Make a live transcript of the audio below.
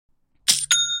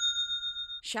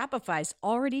Shopify's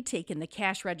already taken the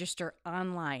cash register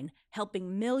online,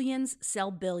 helping millions sell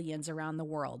billions around the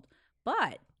world.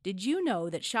 But did you know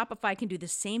that Shopify can do the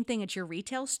same thing at your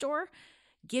retail store?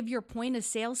 Give your point of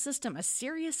sale system a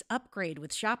serious upgrade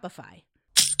with Shopify.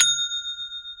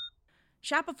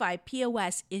 Shopify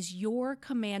POS is your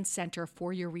command center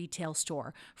for your retail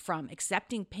store. From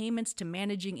accepting payments to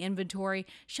managing inventory,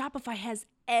 Shopify has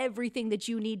everything that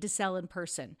you need to sell in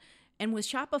person. And with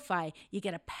Shopify, you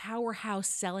get a powerhouse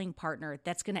selling partner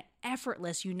that's going to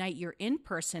effortless unite your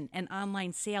in-person and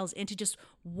online sales into just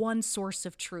one source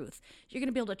of truth. You're going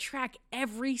to be able to track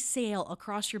every sale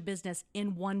across your business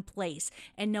in one place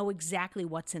and know exactly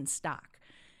what's in stock.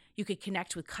 You could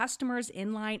connect with customers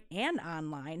inline and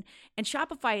online. And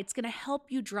Shopify, it's going to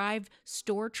help you drive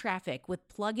store traffic with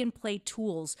plug-and-play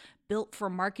tools built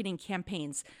for marketing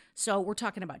campaigns. So we're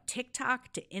talking about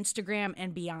TikTok to Instagram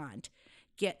and beyond.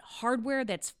 Get hardware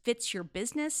that fits your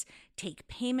business, take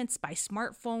payments by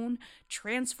smartphone,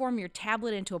 transform your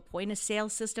tablet into a point-of-sale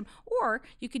system, or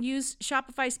you can use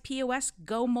Shopify's POS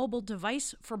Go mobile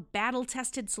device for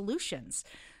battle-tested solutions.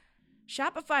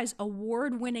 Shopify's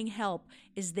award-winning help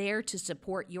is there to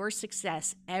support your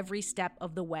success every step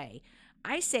of the way.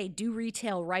 I say do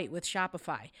retail right with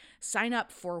Shopify. Sign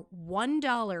up for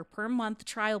 $1 per month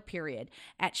trial period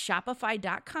at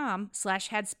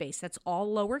shopify.com/headspace. That's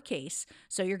all lowercase.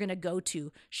 So you're going to go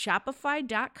to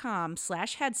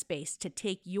shopify.com/headspace to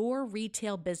take your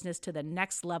retail business to the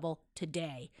next level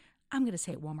today. I'm going to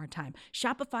say it one more time.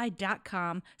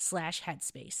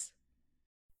 Shopify.com/headspace.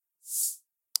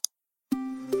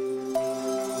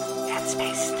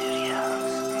 Headspace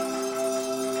Studios.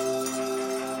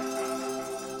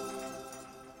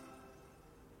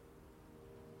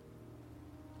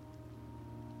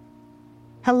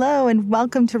 Hello and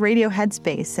welcome to Radio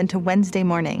Headspace and to Wednesday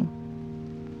Morning.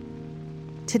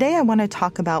 Today I want to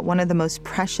talk about one of the most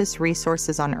precious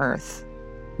resources on Earth,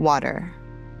 water.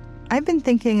 I've been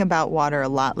thinking about water a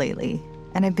lot lately,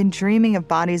 and I've been dreaming of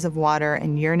bodies of water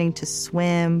and yearning to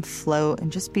swim, float,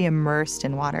 and just be immersed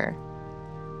in water.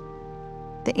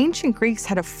 The ancient Greeks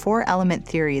had a 4-element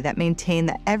theory that maintained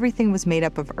that everything was made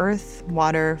up of earth,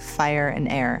 water, fire, and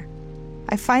air.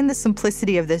 I find the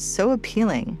simplicity of this so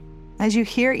appealing. As you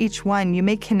hear each one, you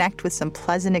may connect with some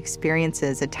pleasant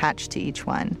experiences attached to each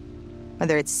one,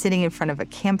 whether it's sitting in front of a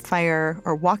campfire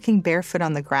or walking barefoot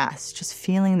on the grass, just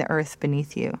feeling the earth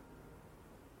beneath you.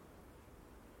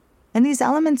 And these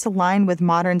elements align with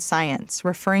modern science,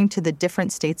 referring to the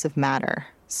different states of matter: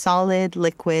 solid,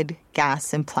 liquid,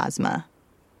 gas, and plasma.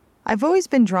 I've always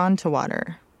been drawn to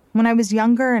water. When I was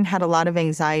younger and had a lot of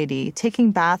anxiety,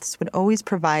 taking baths would always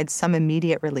provide some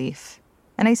immediate relief.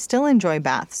 And I still enjoy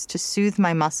baths to soothe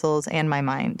my muscles and my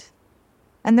mind.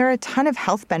 And there are a ton of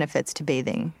health benefits to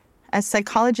bathing. As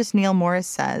psychologist Neil Morris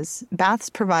says, baths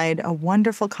provide a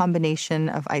wonderful combination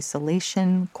of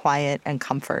isolation, quiet, and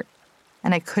comfort.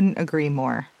 And I couldn't agree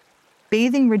more.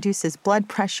 Bathing reduces blood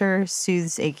pressure,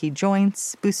 soothes achy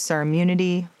joints, boosts our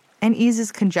immunity, and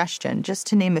eases congestion, just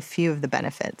to name a few of the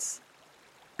benefits.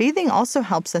 Bathing also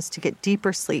helps us to get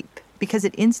deeper sleep because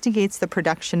it instigates the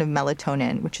production of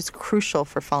melatonin, which is crucial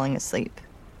for falling asleep.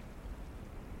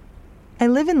 I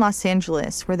live in Los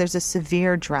Angeles, where there's a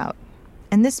severe drought,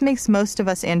 and this makes most of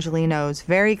us Angelinos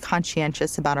very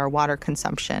conscientious about our water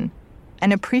consumption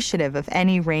and appreciative of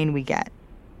any rain we get.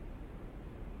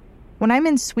 When I'm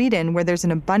in Sweden, where there's an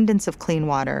abundance of clean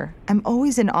water, I'm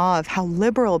always in awe of how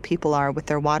liberal people are with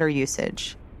their water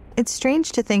usage. It's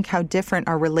strange to think how different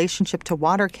our relationship to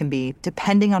water can be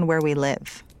depending on where we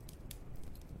live.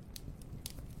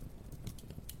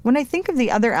 When I think of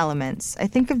the other elements, I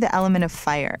think of the element of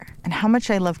fire and how much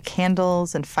I love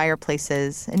candles and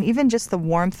fireplaces and even just the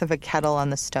warmth of a kettle on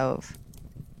the stove.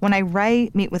 When I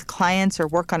write, meet with clients, or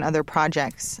work on other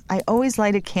projects, I always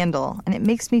light a candle, and it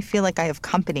makes me feel like I have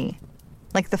company,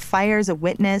 like the fire is a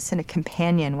witness and a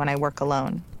companion when I work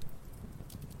alone.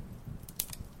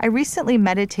 I recently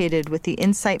meditated with the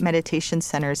Insight Meditation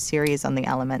Center's series on the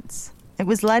elements. It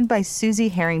was led by Susie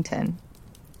Harrington.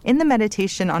 In the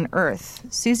meditation on Earth,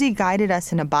 Susie guided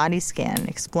us in a body scan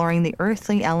exploring the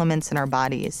earthly elements in our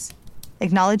bodies,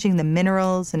 acknowledging the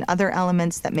minerals and other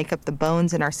elements that make up the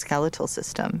bones in our skeletal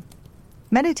system.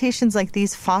 Meditations like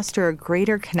these foster a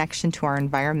greater connection to our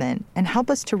environment and help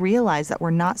us to realize that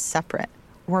we're not separate.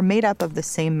 We're made up of the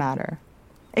same matter.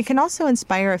 It can also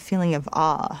inspire a feeling of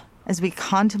awe as we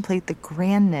contemplate the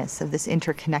grandness of this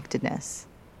interconnectedness.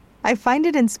 I find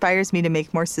it inspires me to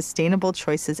make more sustainable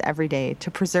choices every day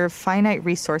to preserve finite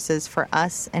resources for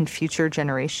us and future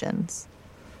generations.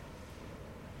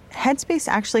 Headspace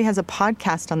actually has a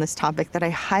podcast on this topic that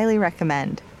I highly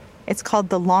recommend. It's called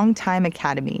The Long Time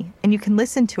Academy, and you can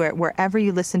listen to it wherever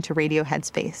you listen to Radio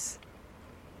Headspace.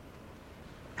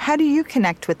 How do you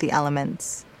connect with the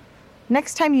elements?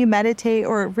 Next time you meditate,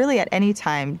 or really at any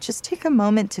time, just take a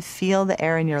moment to feel the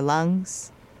air in your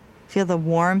lungs, feel the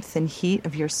warmth and heat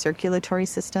of your circulatory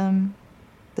system,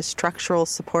 the structural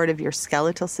support of your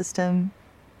skeletal system,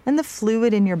 and the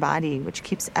fluid in your body, which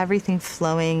keeps everything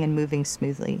flowing and moving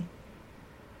smoothly.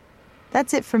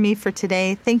 That's it for me for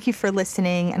today. Thank you for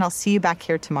listening, and I'll see you back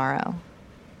here tomorrow.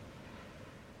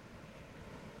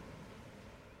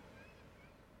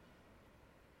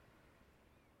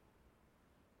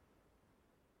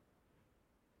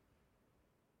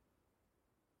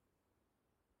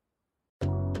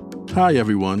 Hi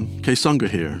everyone, Kessonga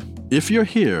here. If you're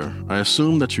here, I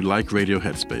assume that you like Radio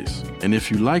Headspace. And if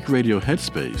you like Radio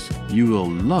Headspace, you will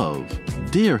love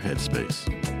Dear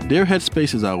Headspace. Dear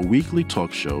Headspace is our weekly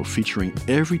talk show featuring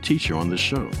every teacher on the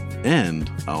show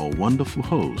and our wonderful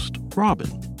host, Robin.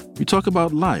 We talk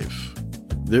about life.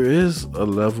 There is a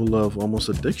level of almost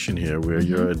addiction here where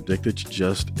you're addicted to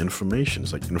just information.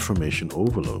 It's like information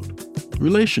overload.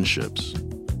 Relationships.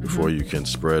 Before you can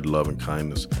spread love and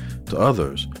kindness to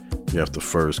others, you have to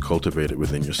first cultivate it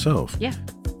within yourself. Yeah.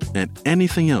 And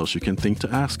anything else you can think to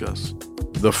ask us.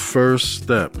 The first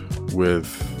step with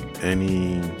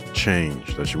any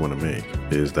change that you want to make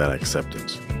is that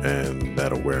acceptance and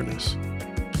that awareness.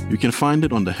 You can find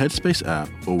it on the Headspace app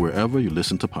or wherever you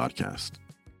listen to podcasts.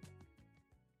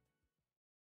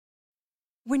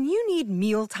 When you need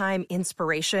mealtime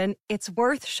inspiration, it's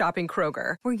worth shopping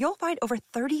Kroger, where you'll find over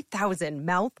 30,000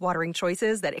 mouth-watering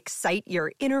choices that excite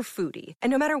your inner foodie. And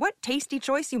no matter what tasty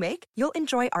choice you make, you'll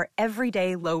enjoy our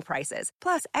everyday low prices,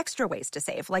 plus extra ways to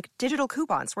save, like digital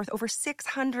coupons worth over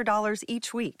 $600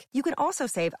 each week. You can also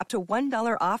save up to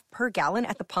 $1 off per gallon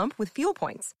at the pump with fuel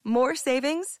points. More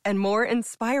savings and more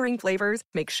inspiring flavors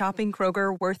make shopping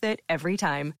Kroger worth it every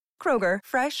time. Kroger,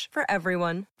 fresh for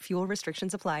everyone. Fuel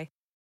restrictions apply.